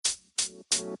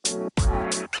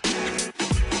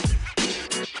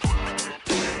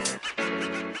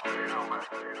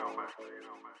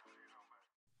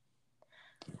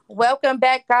Welcome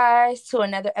back, guys, to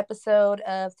another episode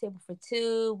of Table for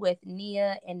Two with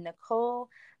Nia and Nicole.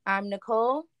 I'm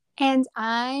Nicole. And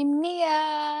I'm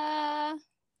Nia.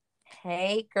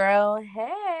 Hey, girl.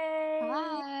 Hey.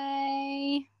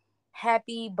 Hi.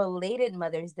 Happy belated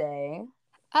Mother's Day.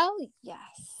 Oh,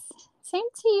 yes. Same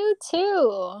to you,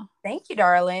 too. Thank you,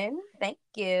 darling. Thank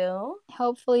you.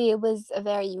 Hopefully, it was a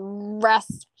very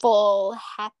restful,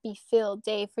 happy-filled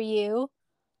day for you.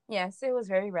 Yes, it was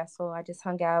very restful. I just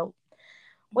hung out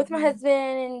with my husband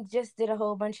and just did a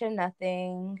whole bunch of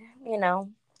nothing,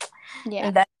 Yeah.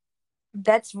 And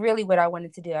that's really what I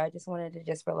wanted to do. I just wanted to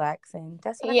just relax, and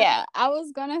that's what I got. I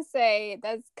was gonna say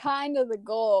that's kind of the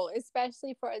goal,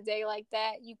 especially for a day like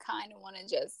that. You kind of want to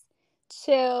just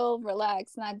chill,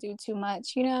 relax, not do too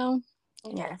much,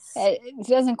 Yes. It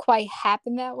doesn't quite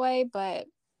happen that way, but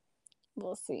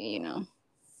we'll see,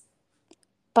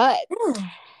 But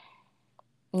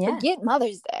forget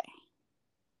Mother's Day.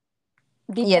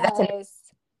 Because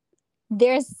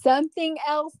there's something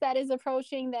else that is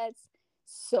approaching that's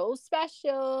so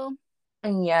special.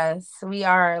 Yes, we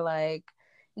are like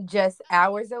just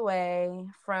hours away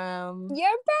from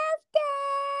Your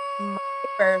my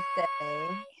birthday.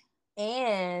 birthday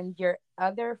and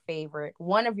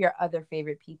one of your other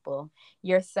favorite people,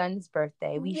 your son's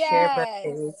birthday. We share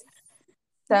birthdays.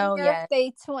 So,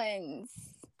 Birthday twins.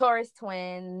 Taurus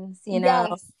twins,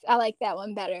 Yes, I like that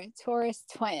one better. Taurus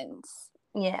twins.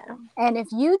 Yeah. And if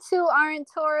you two aren't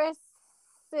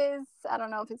Tauruses, I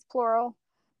don't know if it's plural,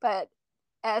 but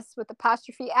S with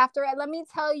apostrophe after it, let me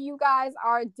tell you guys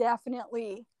are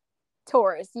definitely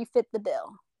Taurus. You fit the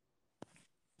bill.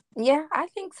 Yeah, I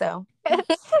think so.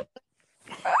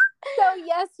 So,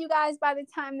 yes, you guys, by the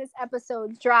time this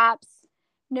episode drops,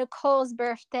 Nicole's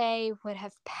birthday would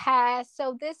have passed.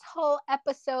 So, this whole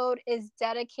episode is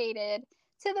dedicated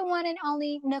to the one and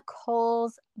only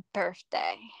Nicole's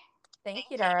birthday. Thank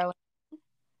you, darling.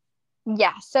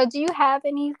 Yeah. So, do you have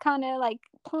any kind of like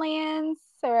plans,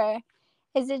 or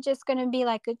is it just going to be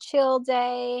like a chill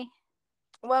day?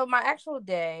 Well, my actual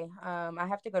day, I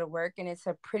have to go to work and it's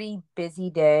a pretty busy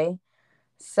day.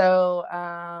 So,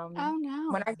 Oh,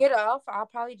 no. when I get off, I'll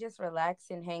probably just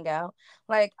relax and hang out.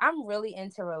 Like, I'm really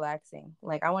into relaxing.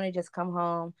 Like, I want to just come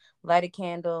home, light a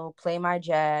candle, play my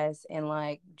jazz, and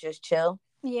like just chill.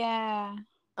 Yeah.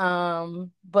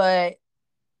 But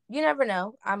you never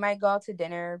know. I might go out to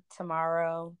dinner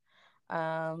tomorrow.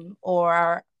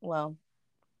 Tomorrow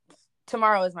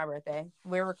is my birthday.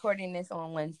 We're recording this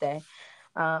on Wednesday.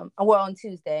 On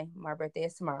Tuesday. My birthday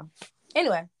is tomorrow.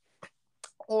 Anyway.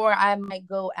 Or I might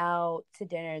go out to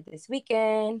dinner this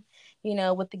weekend,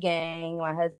 with the gang,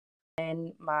 my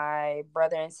husband, my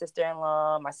brother and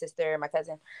sister-in-law, my sister, my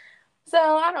cousin. So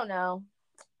I don't know.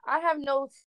 I have no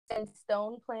set in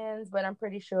stone plans, but I'm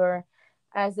pretty sure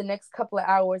as the next couple of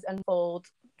hours unfold,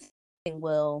 it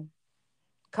will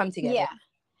come together. Yeah.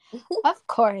 Of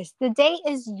course. The day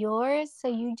is yours, so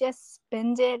you just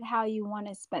spend it how you want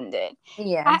to spend it.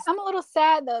 Yeah. I'm a little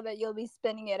sad, though, that you'll be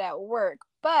spending it at work,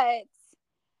 but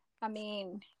I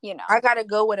mean, I gotta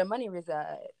go where the money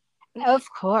resides. Of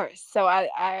course. So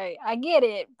I get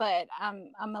it, but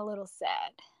I'm a little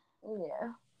sad.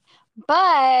 Yeah.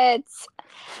 But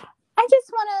I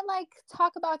just want to like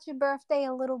talk about your birthday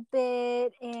a little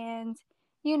bit and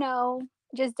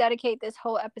just dedicate this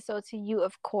whole episode to you,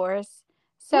 of course.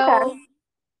 So Okay.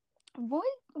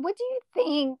 what do you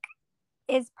think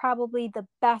is probably the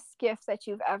best gift that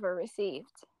you've ever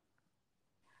received?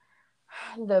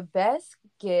 The best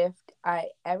gift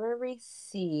I ever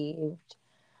received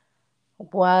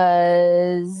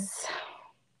was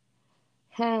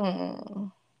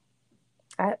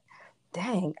I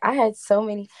had so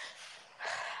many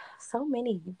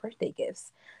birthday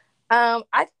gifts.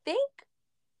 I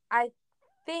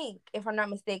think if I'm not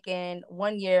mistaken,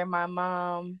 one year my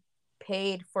mom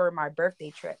paid for my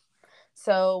birthday trip.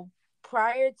 So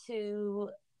prior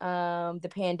to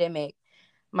the pandemic,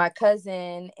 my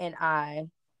cousin and I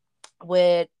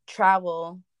would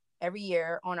travel every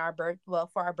year on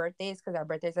for our birthdays, because our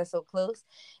birthdays are so close,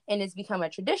 and it's become a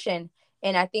tradition.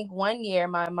 And I think one year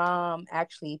my mom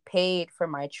actually paid for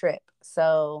my trip.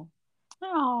 So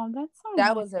that's so that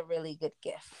nice. was a really good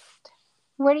gift.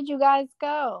 Where did you guys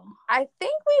go? I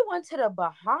think we went to the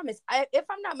Bahamas. If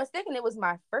I'm not mistaken, it was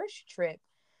my first trip.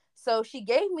 So she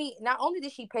gave me, not only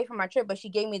did she pay for my trip, but she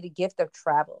gave me the gift of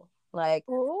travel. Like,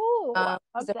 Ooh, it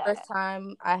was the first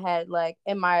time I had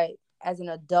as an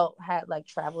adult had like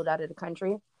traveled out of the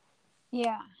country.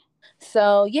 Yeah.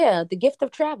 So yeah, the gift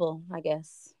of travel, I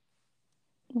guess.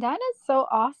 That is so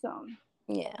awesome.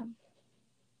 Yeah.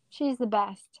 She's the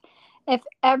best. If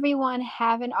everyone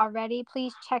haven't already,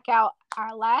 please check out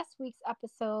our last week's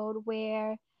episode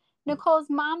where Nicole's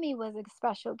mommy was a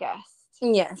special guest.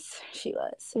 Yes, she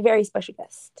was a very special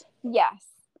guest. Yes.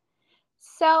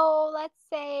 So let's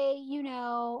say,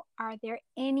 are there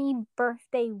any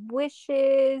birthday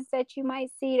wishes that you might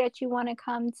see that you want to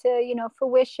come to,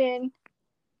 fruition?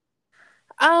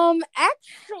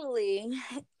 Actually,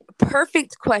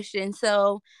 perfect question.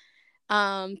 So,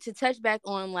 to touch back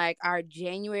on like our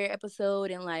January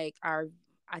episode and like our,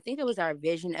 I think it was our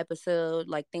vision episode,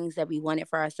 like things that we wanted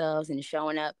for ourselves and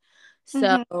showing up.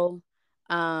 Mm-hmm. So,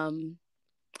 um,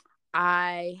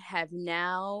 I have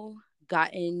now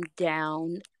gotten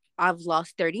down. I've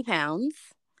lost 30 pounds.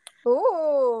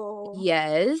 Ooh.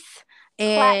 Yes.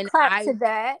 Clap, And clap I to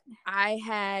that. I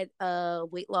had a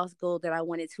weight loss goal that I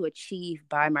wanted to achieve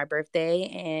by my birthday.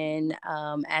 And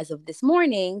as of this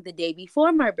morning, the day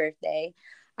before my birthday,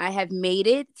 I have made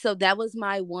it. So that was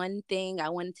my one thing I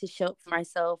wanted to show up for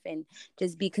myself and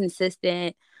just be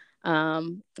consistent.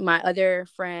 My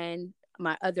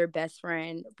other best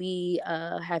friend, we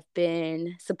have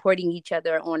been supporting each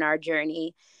other on our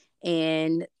journey.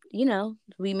 And,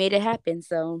 we made it happen.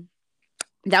 So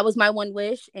that was my one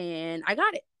wish, and I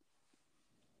got it.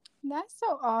 That's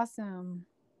so awesome.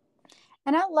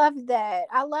 And I love that.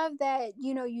 I love that,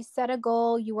 you set a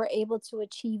goal, you were able to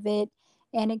achieve it,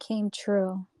 and it came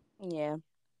true. Yeah.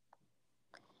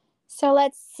 So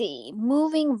let's see.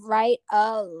 Moving right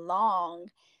along.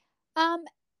 Um,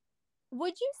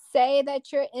 would you say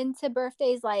that you're into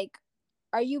birthdays? Like,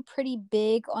 are you pretty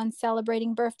big on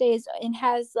celebrating birthdays? And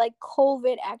has like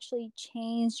COVID actually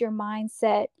changed your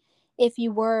mindset if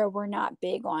you were or were not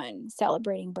big on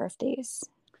celebrating birthdays?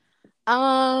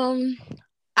 Um,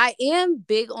 I am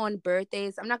big on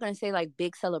birthdays. I'm not gonna say like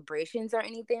big celebrations or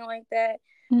anything like that,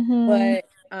 Mm-hmm.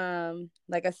 but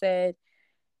like I said,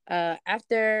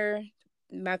 after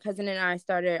my cousin and I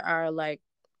started our like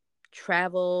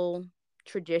travel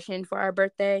tradition for our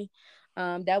birthday,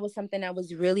 that was something that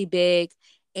was really big,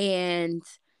 and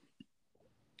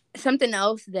something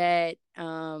else that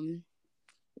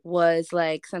was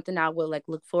like something I would like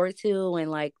look forward to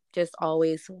and like just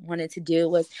always wanted to do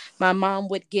was my mom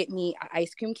would get me an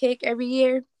ice cream cake every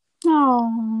year.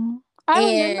 Oh, I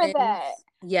remember And that.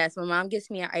 yes, my mom gets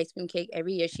me an ice cream cake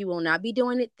every year. She will not be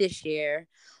doing it this year.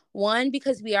 One,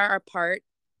 because we are apart,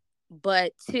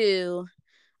 but two,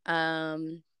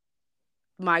 um,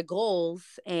 my goals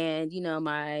and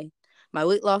my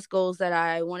weight loss goals that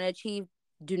I want to achieve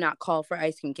do not call for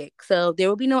ice cream cake. So there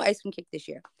will be no ice cream cake this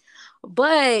year.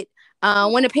 But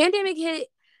when the pandemic hit,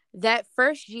 that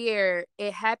first year,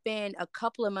 it happened a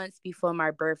couple of months before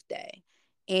my birthday.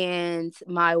 And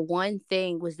my one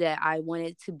thing was that I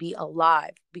wanted to be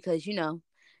alive because, the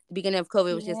beginning of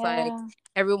COVID was just like,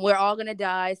 Yeah. we're all going to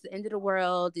die. It's the end of the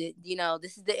world.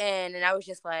 This is the end. And I was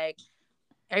just like,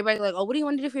 everybody's like, oh, what do you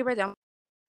want to do for your birthday?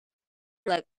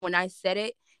 Like, when I said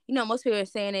it, most people are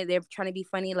saying it, they're trying to be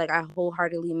funny. Like, I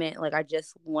wholeheartedly meant, like, I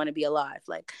just want to be alive.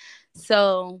 Like,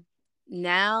 so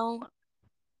now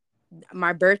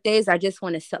my birthdays, I just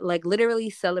want to like literally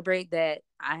celebrate that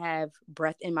I have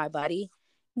breath in my body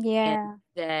and Yeah.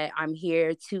 that I'm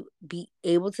here to be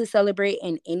able to celebrate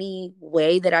in any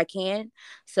way that I can.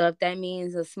 So if that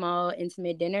means a small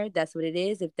intimate dinner, that's what it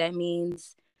is. If that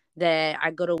means that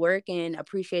I go to work and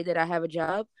appreciate that I have a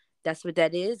job, that's what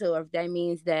that is. Or if that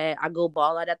means that I go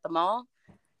ball out at the mall,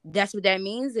 that's what that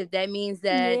means. If that means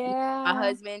that my Yeah.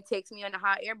 husband takes me on a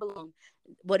hot air balloon,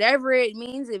 whatever it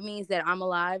means that I'm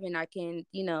alive and I can,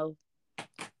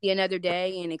 see another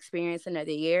day and experience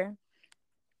another year.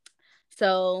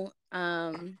 So,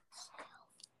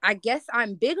 I guess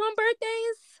I'm big on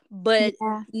birthdays, but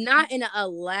Yeah. not in an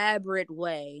elaborate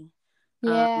way.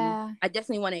 Yeah. I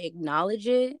definitely want to acknowledge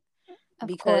it Of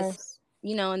because, course.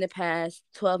 in the past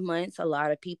 12 months, a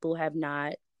lot of people have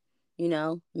not,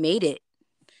 made it.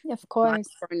 Of A lot of course.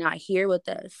 people are not here with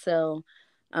us. So,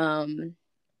 um,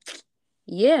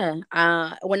 yeah.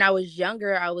 When I was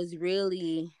younger, I was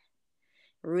really,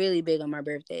 really big on my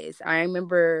birthdays. I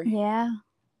remember Yeah.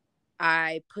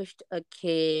 I pushed a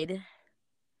kid uh,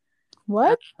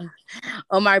 What?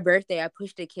 on my birthday. I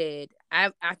pushed a kid. I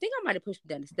think I might have pushed him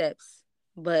down the steps,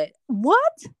 but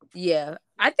What? yeah,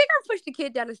 I think I pushed the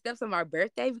kid down the steps on my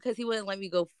birthday because he wouldn't let me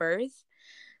go first.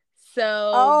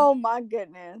 So Oh my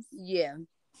goodness. yeah,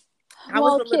 I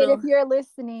was Well, a kid, if little. you're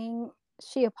listening,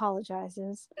 she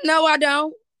apologizes. No, I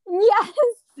don't. Yes.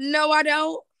 No, I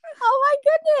don't. Oh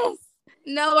my goodness.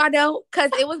 No, I don't,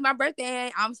 because it was my birthday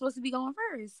and I'm supposed to be going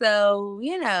first. So,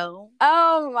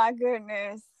 Oh my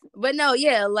goodness. But no,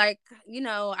 yeah, like,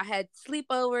 I had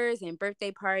sleepovers and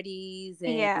birthday parties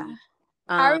Yeah. and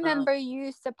I um remember you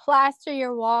used to plaster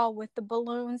your wall with the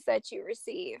balloons that you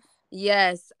receive.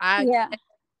 yes, I Yeah.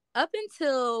 up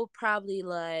until probably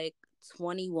like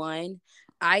 21,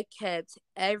 I kept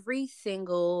every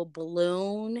single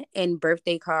balloon and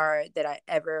birthday card that I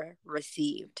ever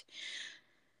received.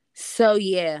 So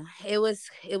yeah, it was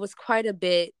quite a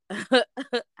bit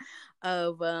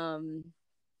of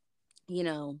you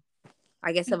know,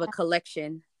 I guess of a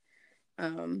collection.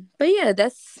 But yeah,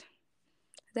 that's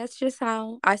just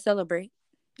how I celebrate.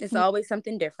 It's Yeah, always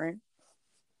something different.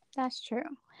 that's true.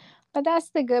 But that's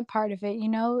the good part of it,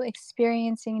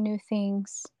 experiencing new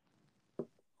things.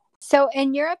 So,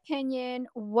 in your opinion,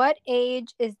 what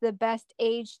age is the best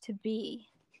age to be?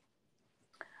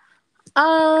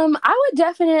 I would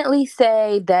definitely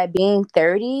say that being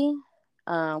 30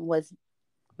 was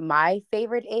my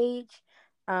favorite age.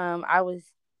 I was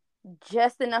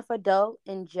just enough adult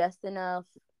and just enough,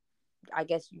 I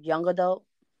guess, young adult.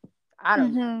 I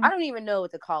don't know. I Mm-hmm. don't even know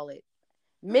what to call it.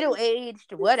 Middle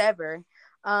aged, whatever.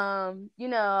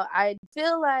 I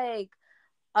feel like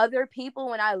other people,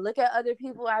 when I look at other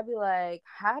people, I'd be like,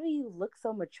 how do you look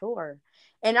so mature?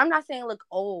 And I'm not saying look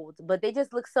old, but they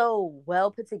just look so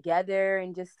well put together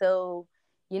and just so,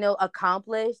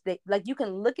 accomplished. They, like, you can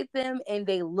look at them and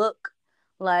they look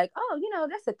like, oh,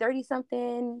 that's a 30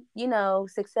 something,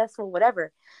 successful,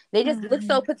 whatever. They just look Mm-hmm.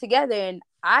 so put together. And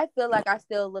I feel like I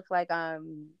still look like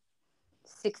I'm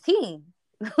 16.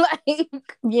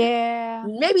 Like, Yeah,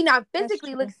 maybe not that's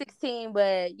physically look true. 16,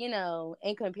 but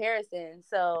in comparison.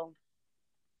 So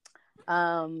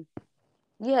um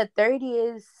yeah, 30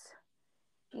 is,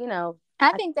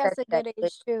 I I think think that's that's a that good good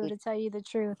age too, age. to tell you the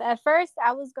truth. At first,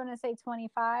 I was going to say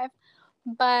 25,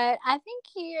 but I think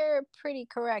you're pretty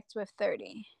correct with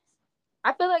 30.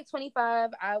 I feel like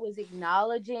 25, I was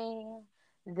acknowledging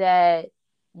that,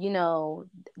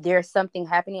 there's something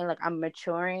happening, like I'm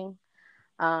maturing.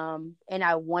 And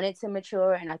I wanted to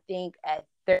mature, and I think at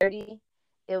 30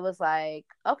 it was like,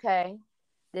 okay,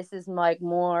 this is like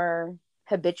more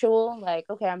habitual, like,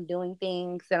 okay, I'm doing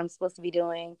things that I'm supposed to be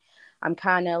doing. I'm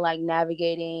kind of like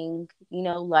navigating,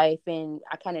 life, and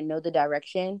I kind of know the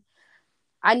direction.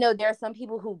 I know there are some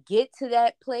people who get to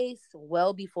that place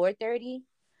well before 30.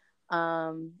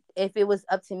 If it was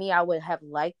up to me, I would have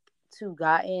liked to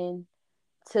gotten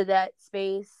to that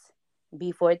space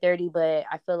before 30, but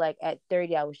I feel like at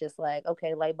 30 I was just like,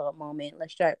 okay, light bulb moment.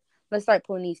 Let's start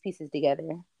pulling these pieces together.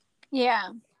 Yeah,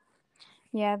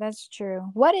 yeah, that's true.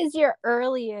 What is your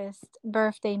earliest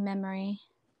birthday memory?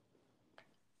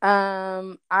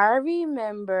 I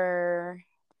remember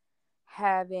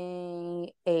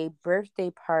having a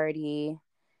birthday party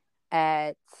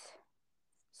at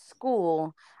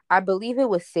school. I believe it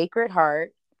was Sacred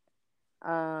Heart.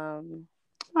 Um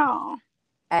Oh,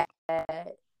 at,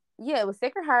 yeah, it was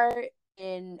Sacred Heart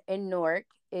in Newark.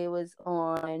 It was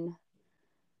on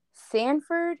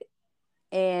Sanford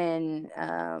and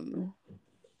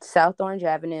South Orange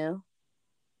Avenue.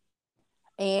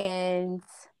 And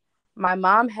my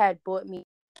mom had bought me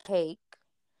cake.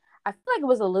 I feel like it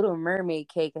was a Little Mermaid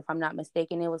cake, if I'm not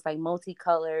mistaken. It was like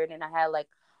multicolored, and I had like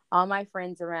all my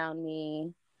friends around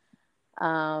me,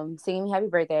 singing me happy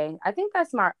birthday. I think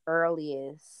that's my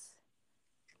earliest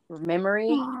memory.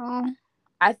 oh,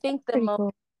 I think the pretty most,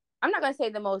 cool. I'm not gonna say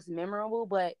the most memorable,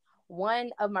 but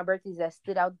one of my birthdays that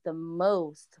stood out the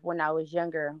most when I was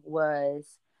younger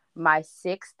was my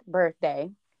sixth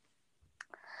birthday.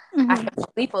 I had Mm-hmm. a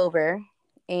sleepover,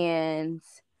 and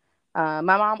my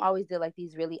mom always did like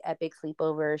these really epic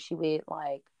sleepovers. She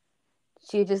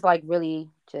would just like really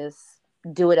just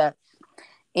do it up,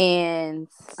 and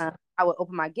I would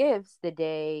open my gifts the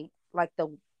day, like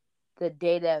the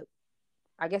day that,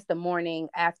 I guess, the morning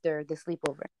after the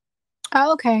sleepover.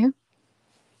 Oh, okay.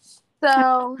 That's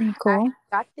So pretty I cool.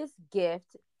 got this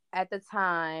gift at the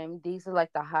time. These are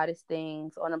like the hottest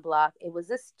things on the block. It was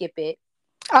a skip it,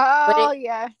 but Oh, it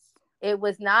yes. it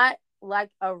was not like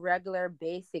a regular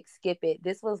basic skip it.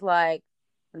 This was like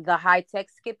the high tech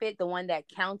skip it, the one that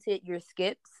counted your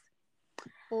skips.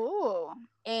 Ooh.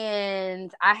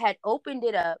 And I had opened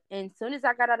it up, and as soon as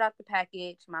I got it out the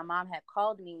package, my mom had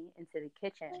called me into the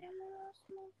kitchen.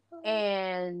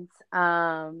 And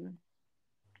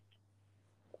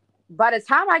by the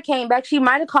time I came back, she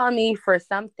might have called me for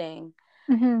something.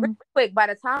 Really Mm-hmm. quick, by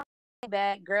the time I came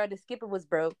back, girl, the skipper was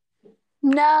broke.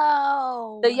 The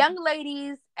No. young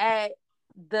ladies at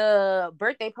the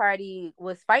birthday party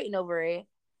was fighting over it and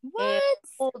What?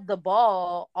 pulled the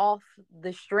ball off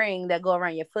the string that go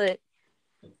around your foot.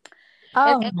 And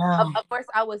Oh then, no. of course,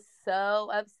 I was so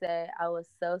upset. I was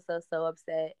so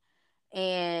upset.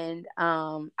 And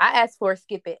I asked for a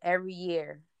skip it every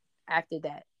year after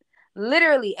that.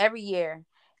 Literally every year.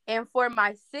 And for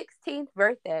my 16th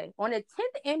birthday, on the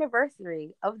 10th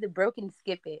anniversary of the broken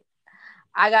skip it,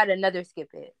 I got another skip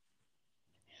it.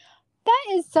 That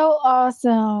is so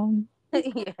awesome.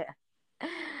 Yeah.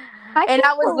 I And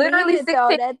I can't was believe literally it though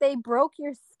 16. that they broke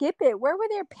your skip it. Where were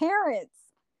their parents?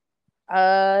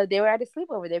 They were at a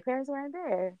sleepover. Their parents weren't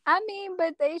there. I mean,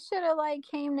 but they should have like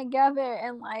came together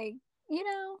and like, you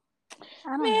know,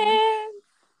 I don't know.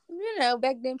 Man,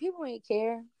 back then people didn't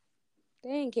care. They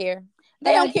didn't care.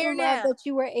 They But I don't do care love now. that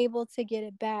you were able to get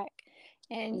it back.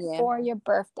 And Yeah. for your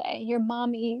birthday, your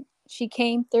mommy, she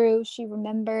came through, she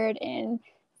remembered, and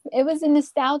it was a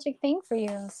nostalgic thing for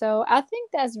you. So I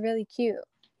think that's really cute.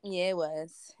 Yeah, it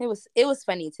was. It was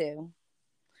funny too.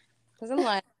 Cause I'm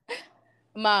like,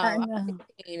 I Mom, I'm know.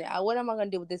 16. What am I gonna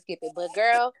do with this skipping? But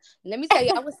girl, let me tell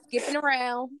you, I was skipping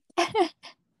around.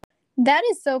 That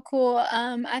is so cool.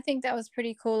 I think that was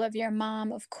pretty cool of your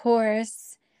mom, of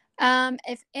course.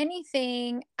 If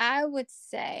anything, I would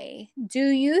say, do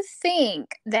you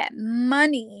think that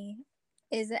money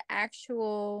is an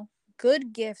actual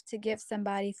good gift to give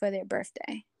somebody for their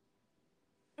birthday?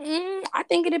 I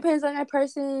think it depends on that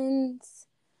person's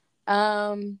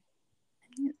um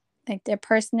Like their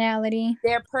personality?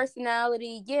 their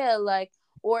personality. Yeah, like,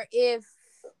 or if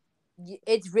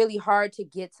it's really hard to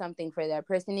get something for that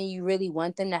person and you really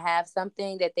want them to have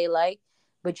something that they like,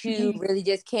 but you Mhm. really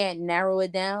just can't narrow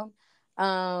it down.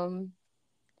 Um,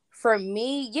 for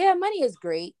me, yeah, money is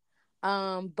great.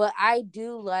 But I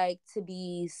do like to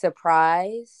be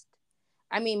surprised.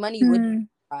 I mean, money would be Mm,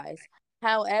 a surprise.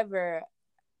 However,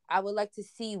 I would like to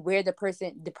see where the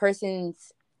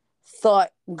person's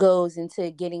thought goes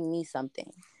into getting me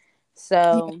something.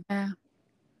 So, yeah.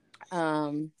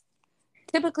 um,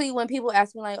 typically when people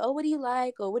ask me like, "Oh, what do you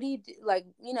like?" or "What do you do? Like,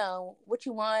 what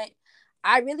you want?"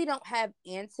 I really don't have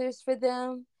answers for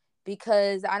them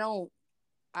because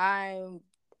I'm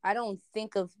I don't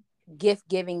think of gift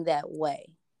giving that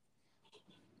way.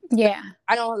 So Yeah.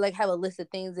 I don't like have a list of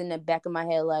things in the back of my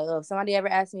head like, "Oh, if somebody ever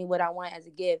asks me what I want as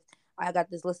a gift, I got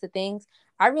this list of things."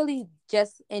 I really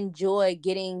just enjoy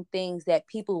getting things that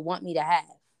people want me to have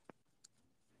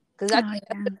because I Oh, think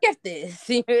that's yeah. what a gift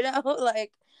is,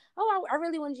 like, "Oh, I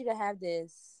really want you to have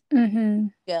this." Mm-hmm.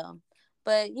 Yeah.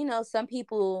 But some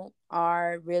people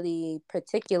are really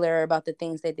particular about the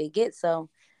things that they get. So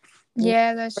you know,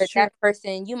 Yeah, that's for true. that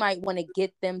person, you might want to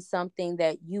get them something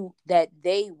that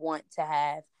they want to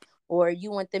have, or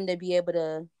you want them to be able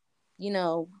to, you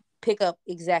know, pick up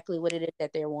exactly what it is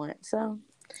that they want. So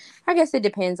I guess it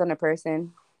depends on the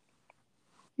person.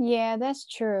 Yeah, that's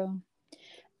true.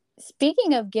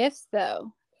 Speaking of gifts,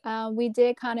 though, we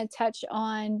did kind of touch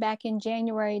on back in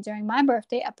January during my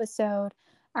birthday episode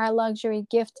our luxury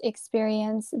gift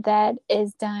experience that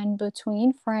is done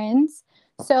between friends.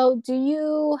 So, do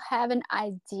you have an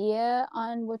idea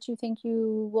on what you think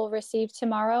you will receive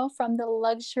tomorrow from the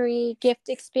luxury gift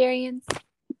experience?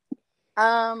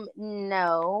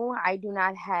 No, I do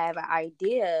not have an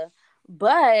idea,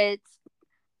 but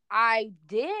I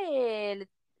did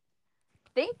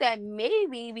think that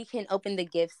maybe we can open the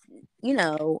gifts, you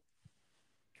know,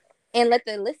 and let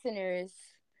the listeners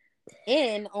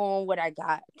in on what I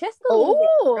got just a little bit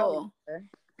earlier.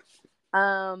 Oh,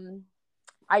 Um,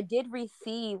 I did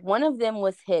receive one of them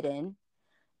was hidden,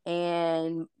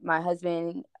 and my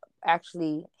husband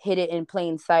actually hid it in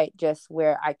plain sight, just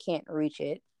where I can't reach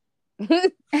it.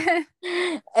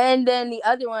 And then the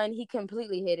other one, he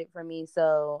completely hid it from me.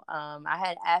 So I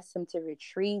had asked him to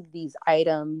retrieve these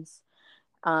items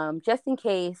just in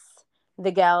case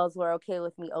the gals were okay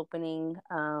with me opening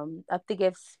up the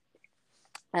gifts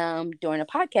during a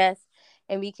podcast,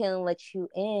 and we can let you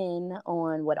in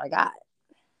on what I got.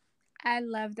 I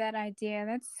love that idea.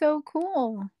 That's so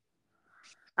cool.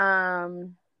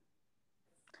 Um,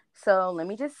 so let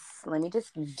me just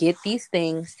get these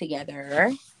things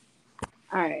together.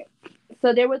 All right.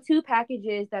 So there were two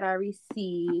packages that I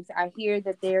received. I hear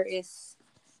that there is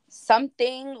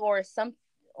something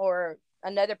or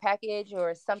another package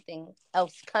or something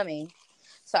else coming.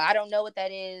 So I don't know what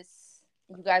that is.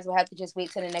 You guys will have to just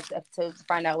wait till the next episode to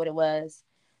find out what it was.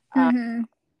 Um, Mm-hmm.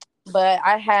 but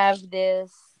I have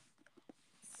this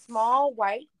small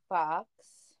white box.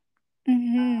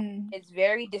 Mm-hmm. It's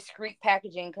very discreet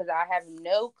packaging because I have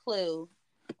no clue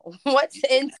what's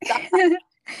inside.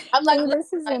 I'm like Oh, looking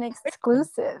this is like an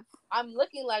exclusive. I'm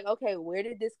looking like, okay, where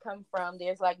did this come from?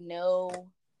 There's like no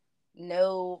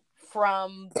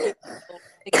from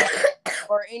the gift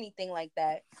or anything like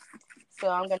that. So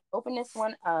I'm gonna open this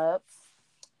one up,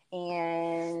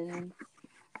 and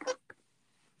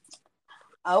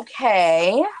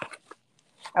okay,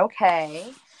 okay.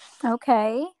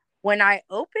 Okay. When I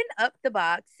open up the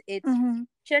box, it's Mm-hmm.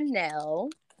 Chanel.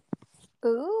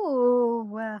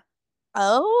 Ooh.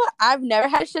 Oh, I've never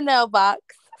had a Chanel box,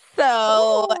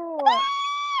 so Ooh. I'm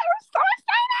so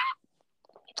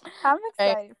I'm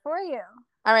excited. excited for you.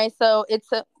 All right, so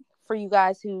it's a for you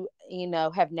guys who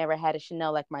have never had a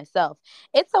Chanel like myself.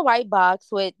 It's a white box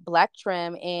with black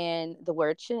trim and the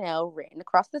word Chanel written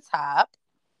across the top.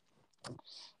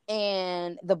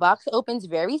 And the box opens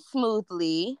very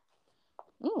smoothly.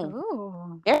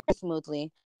 Ooh. Very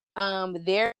smoothly.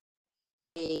 There's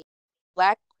a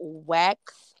black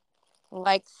wax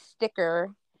like sticker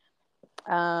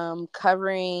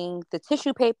covering the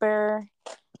tissue paper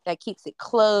that keeps it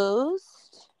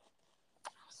closed.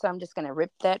 So I'm just gonna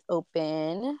rip that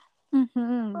open.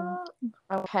 Mm-hmm.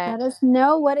 Okay. Let us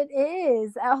know what it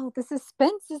is. Oh, the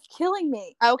suspense is killing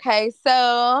me. Okay, so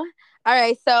all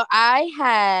right, so I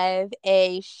have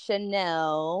a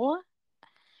Chanel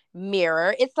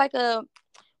mirror. It's like a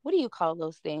what do you call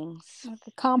those things? Like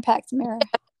a compact mirror.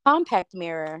 Compact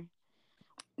mirror.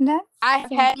 That's I have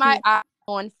so had my cute. eye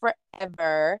on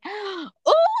forever.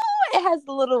 Ooh, it has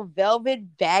a little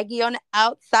velvet baggy on the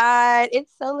outside.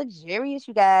 It's so luxurious,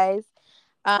 you guys.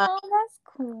 Um, Oh, that's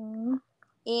cool.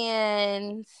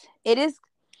 and it is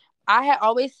I had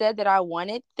always said that I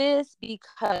wanted this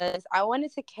because I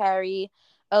wanted to carry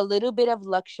a little bit of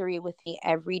luxury with me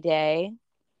every day.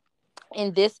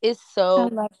 And this is I so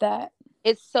love that.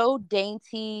 it's so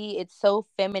dainty, it's so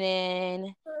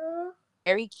feminine,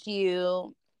 very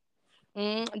cute.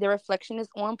 The reflection is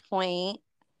on point.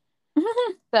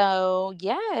 So,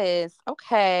 yes.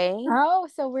 Okay. Oh,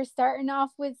 so we're starting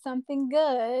off with something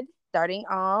good. Starting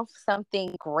off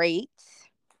something great.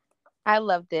 I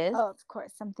love this. Oh, of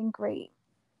course, something great.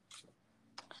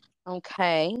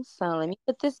 Okay. So, let me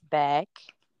put this back.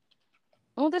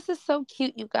 Oh, this is so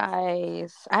cute, you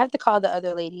guys. I have to call the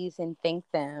other ladies and thank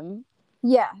them.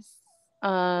 Yes.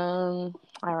 All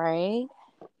right.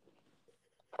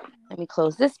 Let me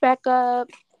close this back up.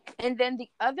 And then the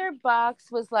other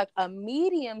box was like a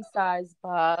medium sized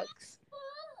box.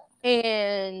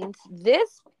 And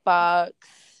this box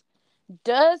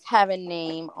does have a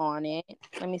name on it.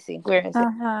 Let me see. Where is it?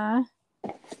 Uh-huh.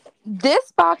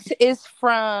 This box is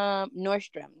from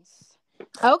Nordstrom's.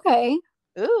 Okay.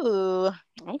 Ooh,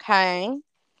 okay.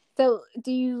 So,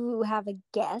 do you have a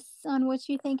guess on what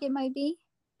you think it might be?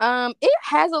 It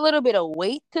has a little bit of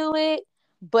weight to it,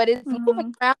 but it's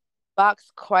moving Mm-hmm. around the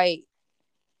box quite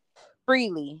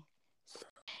freely.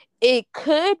 It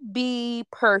could be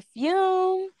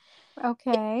perfume. It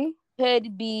Okay.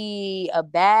 could be a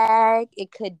bag.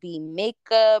 It could be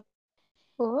makeup.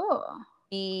 Oh.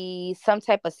 Be some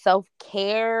type of self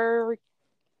care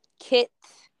kit.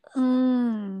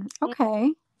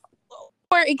 Okay.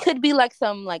 Or it could be like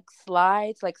some like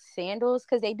slides, like sandals,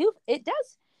 because it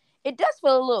does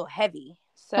feel a little heavy.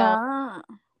 So Ah.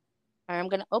 I'm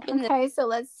gonna open this. Okay, so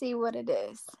let's see what it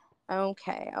is.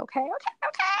 Okay, okay, okay,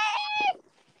 okay.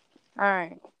 All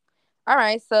right, all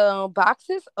right. So box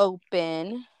is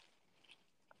open.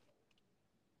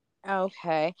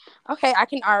 Okay, okay. I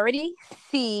can already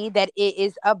see that it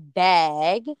is a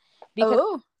bag because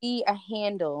Oh, I see a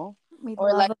handle we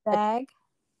or love like a bag.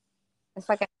 it's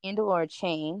like a handle or a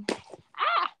chain,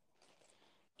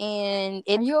 and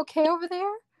Are you okay over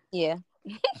there? yeah,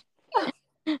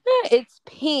 it's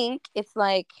pink. It's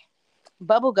like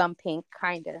bubblegum pink,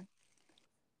 kind of.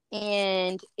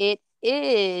 And it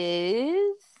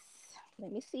is.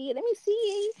 Let me see. Let me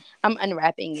see. I'm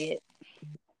unwrapping it.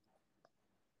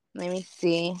 Let me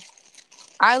see.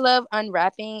 I love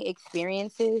unwrapping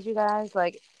experiences, you guys.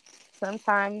 Like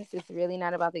sometimes it's really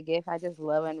not about the gift. I just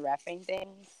love unwrapping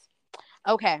things.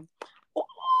 Okay. Ooh,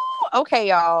 okay,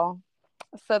 y'all.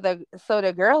 So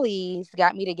the girlies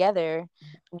got me together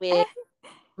with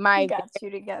my Got you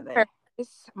together. very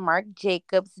first Marc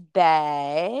Jacobs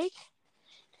bag.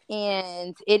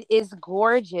 And it is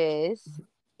gorgeous.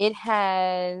 It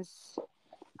has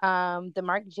the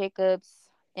Marc Jacobs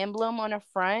emblem on the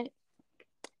front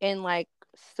in like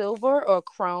silver or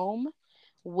chrome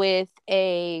with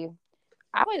a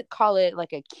I would call it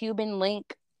like a Cuban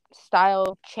link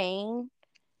style chain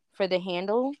for the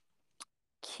handle.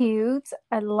 Cute.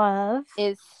 I love.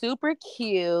 It's super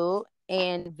cute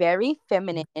and very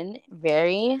feminine,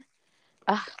 very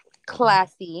uh,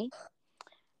 classy.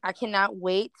 I cannot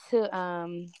wait to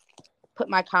put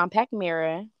my compact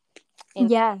mirror in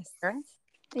Yes. here.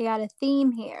 They got a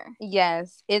theme here.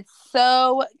 Yes, it's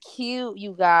so cute,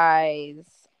 you guys.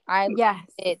 I love Yes,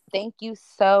 it. Thank you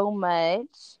so much.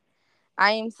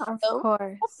 I am of so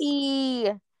course.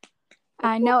 happy.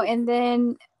 I know. And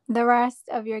then the rest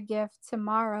of your gift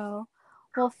tomorrow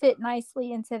will fit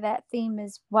nicely into that theme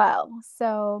as well.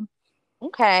 So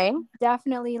Okay,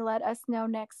 definitely let us know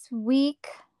next week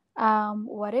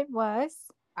what it was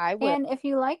I will. and if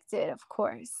you liked it, of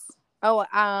course. Oh,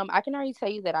 I can already tell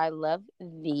you that I love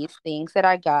these things that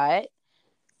I got.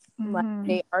 Like, Mm-hmm.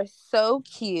 they are so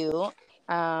cute.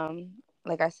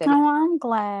 Like I said, Oh, I'm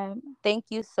glad. thank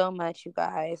you so much, you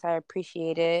guys. I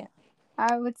appreciate it.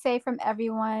 I would say from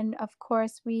everyone, of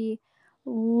course, we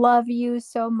love you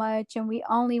so much and we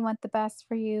only want the best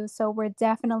for you. So we're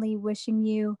definitely wishing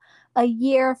you a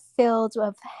year filled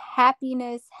with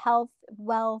happiness, health,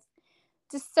 wealth,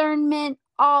 discernment,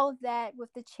 all of that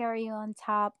with the cherry on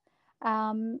top.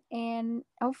 And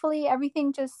hopefully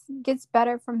everything just gets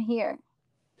better from here.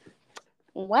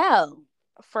 Well,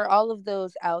 for all of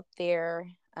those out there,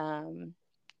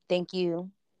 thank you.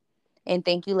 And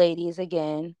thank you, ladies,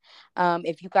 again.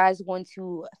 If you guys want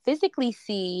to physically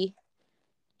see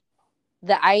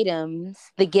the items,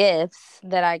 the gifts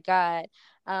that I got,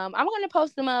 I'm going to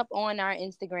post them up on our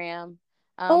Instagram.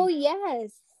 Oh, Um,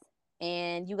 yes.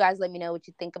 and you guys let me know what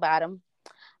you think about them.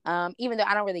 Even though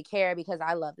I don't really care because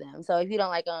I love them. So if you don't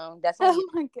like them, that's on you.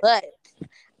 Oh, my God. But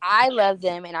I love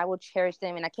them and I will cherish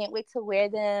them and I can't wait to wear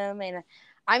them. And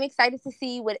I'm excited to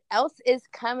see what else is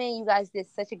coming. You guys did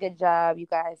such a good job. You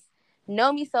guys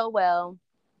know me so well.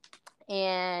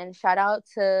 And shout out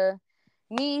to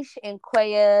Mish and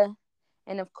Quaya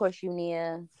and of course you,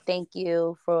 Nia. Thank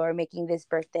you for making this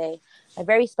birthday a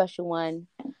very special one.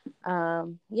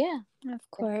 Yeah.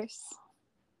 Of course.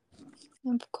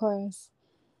 Of course.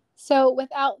 So,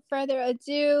 without further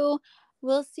ado,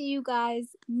 we'll see you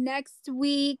guys next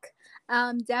week.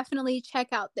 Definitely check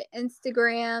out the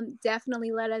Instagram.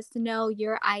 Definitely let us know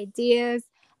your ideas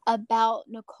about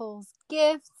Nicole's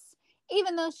gifts.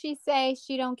 Even though she say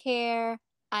she don't care,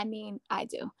 I mean, I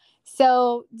do.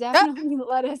 So Ah, definitely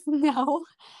let us know.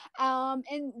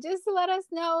 And just let us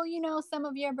know, some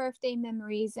of your birthday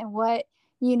memories and what,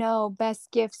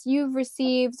 best gifts you've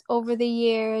received over the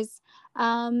years.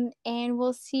 And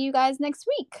we'll see you guys next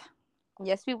week.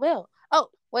 yes, we will. Oh,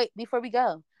 wait, before we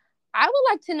go, I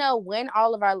would like to know when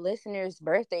all of our listeners'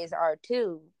 birthdays are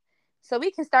too. So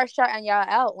we can start shouting y'all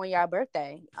out on y'all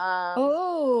birthday.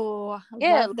 Oh,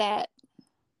 Yeah. love that.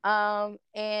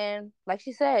 And like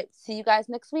she said, see you guys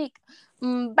next week.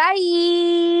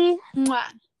 Bye.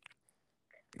 Mwah.